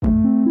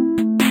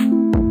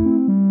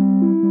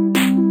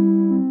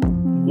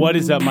What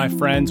is up, my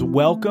friends?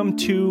 Welcome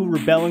to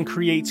Rebel and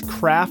Create's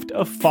Craft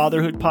of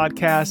Fatherhood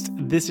podcast.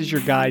 This is your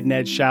guide,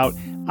 Ned Shout.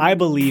 I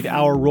believe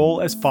our role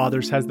as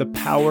fathers has the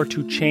power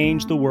to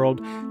change the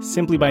world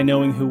simply by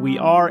knowing who we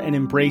are and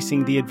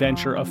embracing the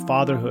adventure of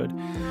fatherhood.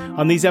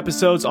 On these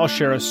episodes, I'll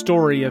share a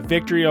story, a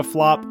victory, a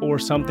flop, or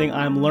something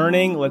I'm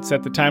learning. Let's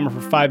set the timer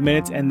for 5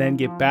 minutes and then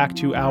get back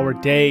to our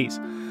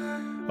days.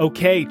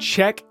 Okay,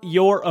 check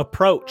your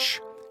approach.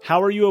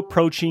 How are you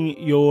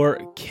approaching your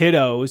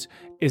kiddos?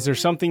 Is there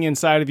something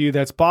inside of you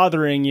that's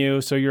bothering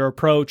you? So your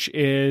approach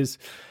is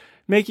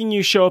making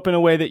you show up in a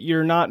way that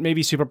you're not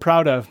maybe super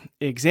proud of.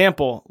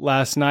 Example,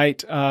 last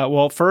night,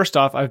 first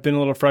off, I've been a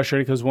little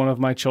frustrated because one of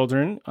my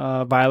children,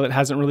 Violet,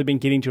 hasn't really been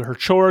getting to her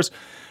chores.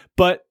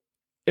 But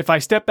if I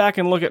step back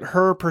and look at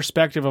her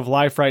perspective of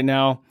life right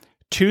now,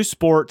 2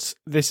 sports,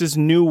 this is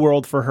new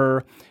world for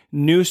her,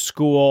 new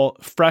school,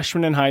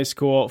 freshman in high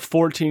school,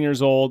 14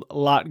 years old, a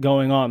lot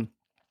going on.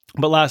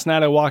 But last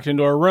night I walked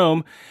into her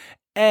room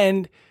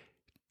and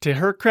to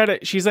her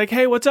credit, she's like,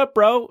 "Hey, what's up,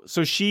 bro?"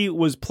 So she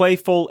was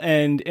playful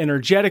and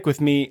energetic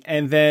with me.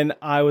 And then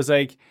I was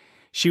like,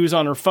 she was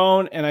on her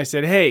phone and I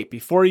said, "Hey,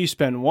 before you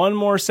spend one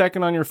more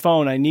second on your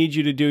phone, I need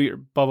you to do your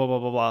blah, blah, blah,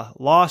 blah, blah."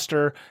 Lost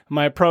her.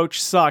 My approach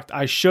sucked.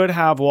 I should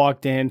have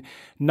walked in,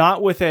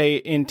 not with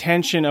a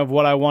intention of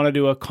what I wanted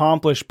to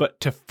accomplish, but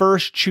to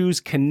first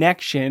choose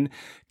connection,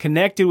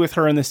 connected with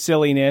her in the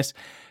silliness,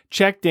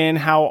 checked in,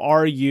 how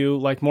are you,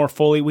 like more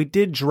fully. We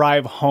did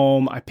drive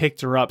home. I picked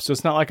her up. So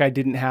it's not like I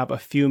didn't have a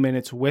few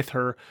minutes with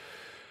her.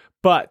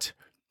 But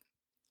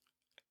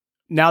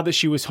now that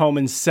she was home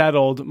and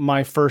settled,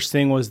 my first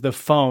thing was the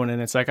phone.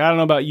 And it's like, I don't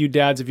know about you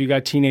dads if you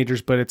got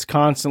teenagers, but it's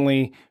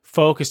constantly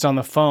focused on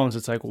the phones.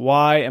 It's like,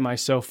 why am I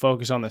so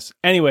focused on this?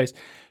 Anyways,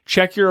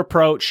 check your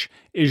approach.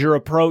 Is your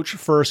approach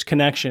first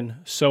connection?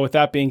 So with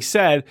that being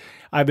said,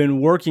 I've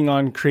been working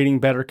on creating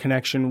better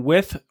connection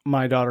with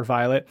my daughter,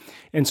 Violet.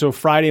 And so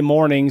Friday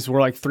mornings, we're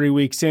like 3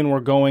 weeks in,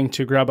 we're going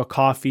to grab a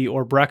coffee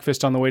or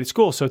breakfast on the way to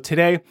school. So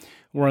today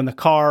we're in the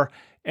car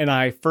and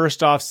I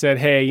first off said,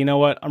 "Hey, you know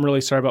what? I'm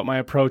really sorry about my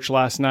approach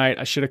last night.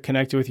 I should have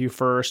connected with you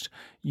first.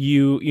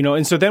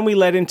 And so then we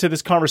led into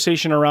this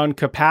conversation around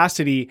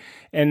capacity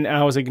and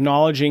I was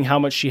acknowledging how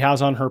much she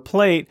has on her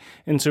plate.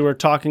 And so we're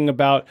talking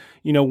about,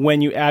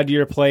 when you add to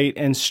your plate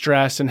and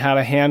stress and how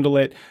to handle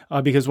it.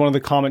 Because one of the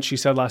comments she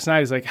said last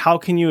night is like, how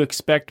can you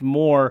expect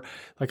more?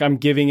 Like I'm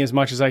giving as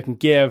much as I can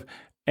give.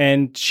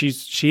 And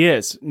she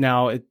is.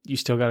 Now, you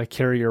still got to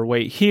carry your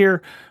weight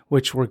here,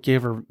 which we'll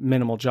give her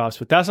minimal jobs.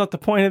 But that's not the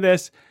point of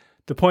this.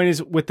 The point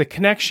is with the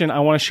connection, I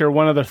want to share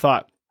one other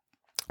thought.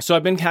 So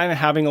I've been kind of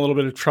having a little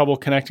bit of trouble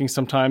connecting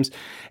sometimes.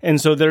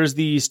 And so there's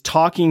these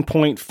talking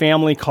point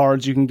family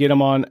cards. You can get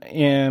them on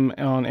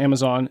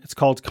Amazon. It's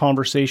called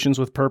Conversations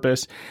with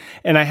Purpose.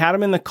 And I had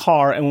them in the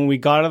car. And when we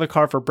got out of the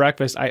car for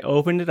breakfast, I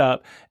opened it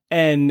up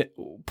and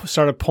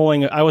started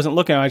pulling. I wasn't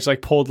looking. I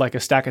just pulled like a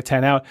stack of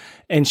 10 out.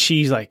 And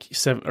she's like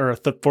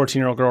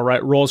 14-year-old girl,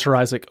 right? Rolls her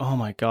eyes like, "Oh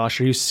my gosh,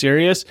 are you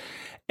serious?"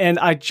 And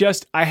I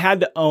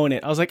had to own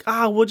it. I was like,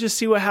 we'll just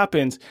see what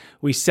happens.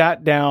 We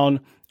sat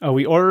down.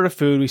 We ordered a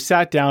food. We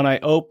sat down. I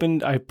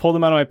pulled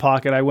them out of my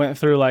pocket. I went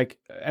through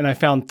and I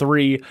found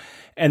 3.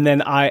 And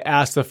then I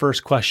asked the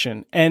first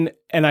question. And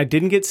I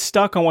didn't get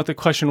stuck on what the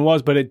question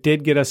was, but it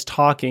did get us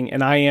talking.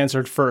 And I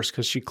answered first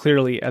because she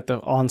clearly at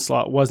the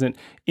onslaught wasn't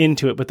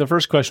into it. But the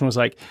first question was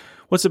like,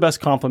 "What's the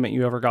best compliment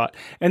you ever got?"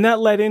 And that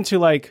led into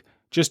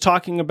just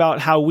talking about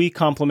how we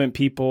compliment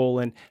people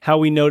and how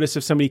we notice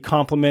if somebody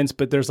compliments,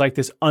 but there's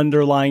this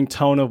underlying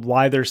tone of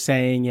why they're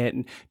saying it.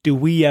 And do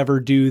we ever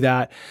do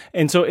that?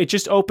 And so it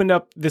just opened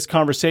up this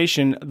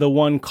conversation, the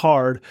one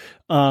card.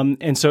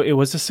 And so it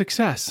was a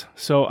success.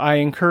 So I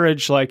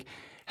encourage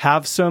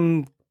have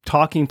some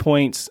talking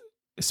points,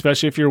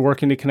 especially if you're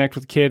working to connect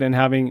with a kid and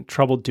having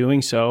trouble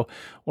doing so,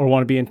 or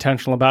want to be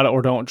intentional about it,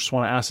 or don't just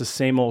want to ask the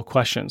same old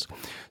questions.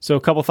 So a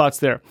couple thoughts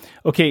there.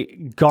 Okay,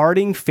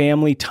 guarding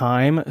family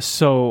time.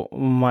 So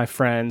my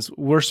friends,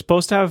 we're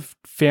supposed to have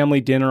family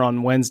dinner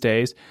on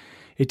Wednesdays.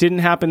 It didn't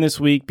happen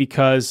this week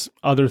because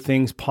other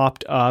things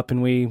popped up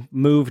and we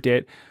moved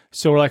it.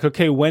 So we're like,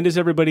 okay, when does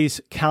everybody's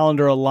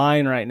calendar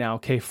align right now?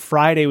 Okay,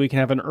 Friday we can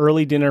have an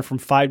early dinner from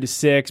 5 to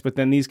 6, but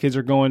then these kids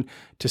are going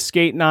to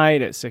skate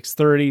night at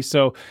 6:30.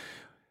 So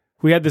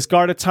we had this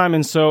guarded time.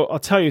 And so I'll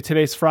tell you,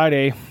 today's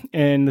Friday.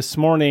 And this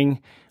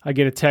morning I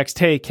get a text,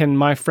 "Hey, can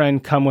my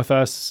friend come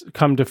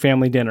to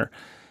family dinner?"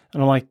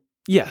 And I'm like,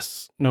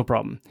 "Yes, no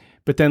problem."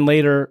 But then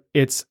later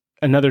it's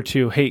another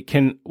 2, "Hey,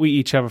 can we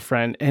each have a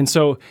friend?" And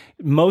so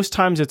most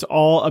times it's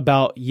all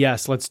about,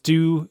 yes, let's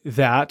do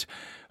that.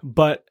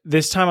 But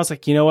this time I was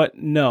like, you know what?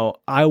 No,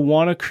 I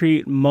want to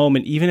create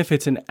moment, even if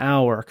it's an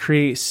hour,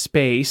 create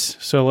space.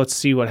 So let's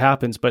see what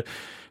happens, but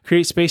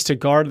create space to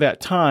guard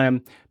that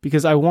time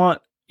because I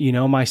want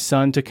my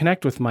son to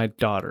connect with my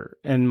daughter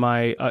and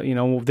my,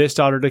 this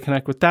daughter to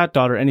connect with that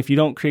daughter. And if you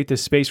don't create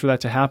this space for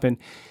that to happen,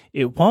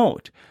 it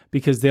won't,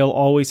 because they'll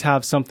always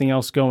have something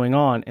else going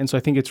on. And so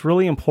I think it's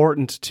really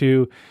important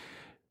to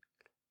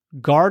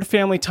guard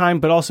family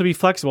time, but also be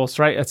flexible.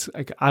 So, right. It's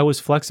like I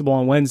was flexible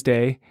on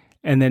Wednesday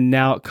And then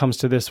now it comes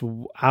to this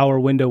hour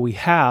window we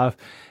have,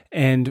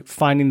 and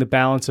finding the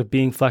balance of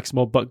being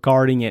flexible, but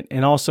guarding it.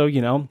 And also,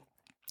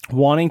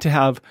 wanting to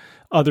have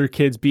other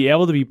kids be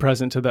able to be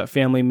present to that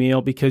family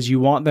meal because you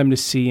want them to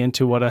see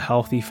into what a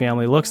healthy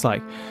family looks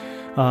like.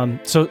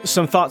 So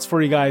some thoughts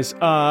for you guys.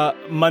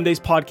 Monday's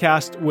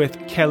podcast with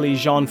Kelly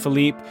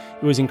Jean-Philippe,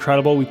 it was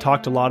incredible. We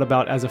talked a lot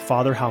about, as a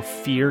father, how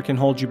fear can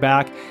hold you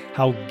back,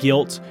 how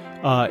guilt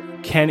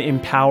can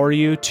empower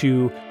you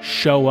to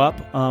show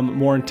up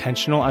more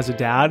intentional as a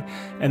dad.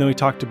 And then we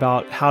talked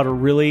about how to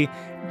really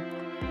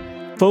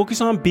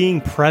focus on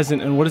being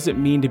present and what does it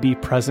mean to be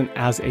present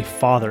as a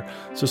father.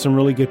 So some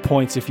really good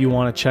points if you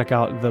want to check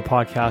out the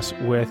podcast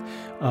with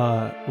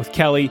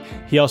Kelly.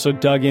 He also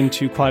dug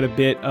into quite a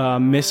bit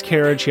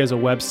miscarriage. He has a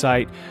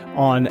website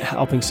on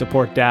helping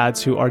support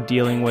dads who are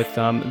dealing with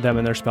them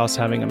and their spouse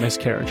having a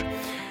miscarriage.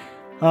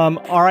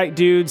 All right,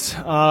 dudes.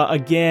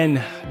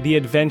 Again, the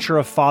Adventure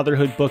of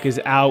Fatherhood book is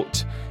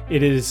out.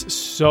 It is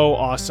so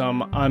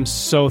awesome. I'm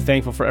so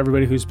thankful for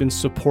everybody who's been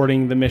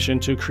supporting the mission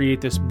to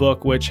create this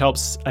book, which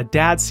helps a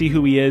dad see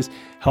who he is,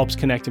 helps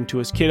connect him to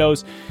his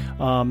kiddos.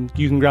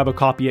 You can grab a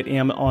copy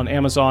on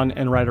Amazon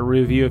and write a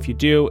review if you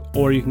do,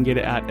 or you can get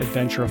it at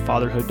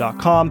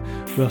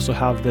adventureoffatherhood.com. We also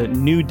have the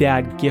new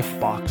dad gift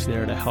box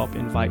there to help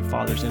invite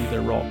fathers into their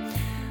role.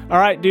 All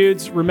right,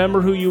 dudes,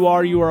 remember who you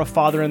are. You are a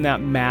father, and that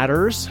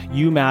matters.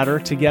 You matter.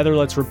 Together,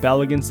 let's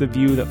rebel against the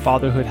view that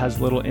fatherhood has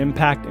little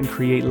impact and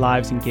create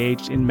lives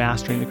engaged in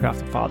mastering the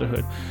craft of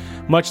fatherhood.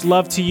 Much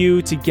love to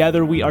you.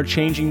 Together, we are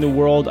changing the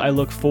world. I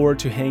look forward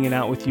to hanging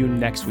out with you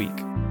next week.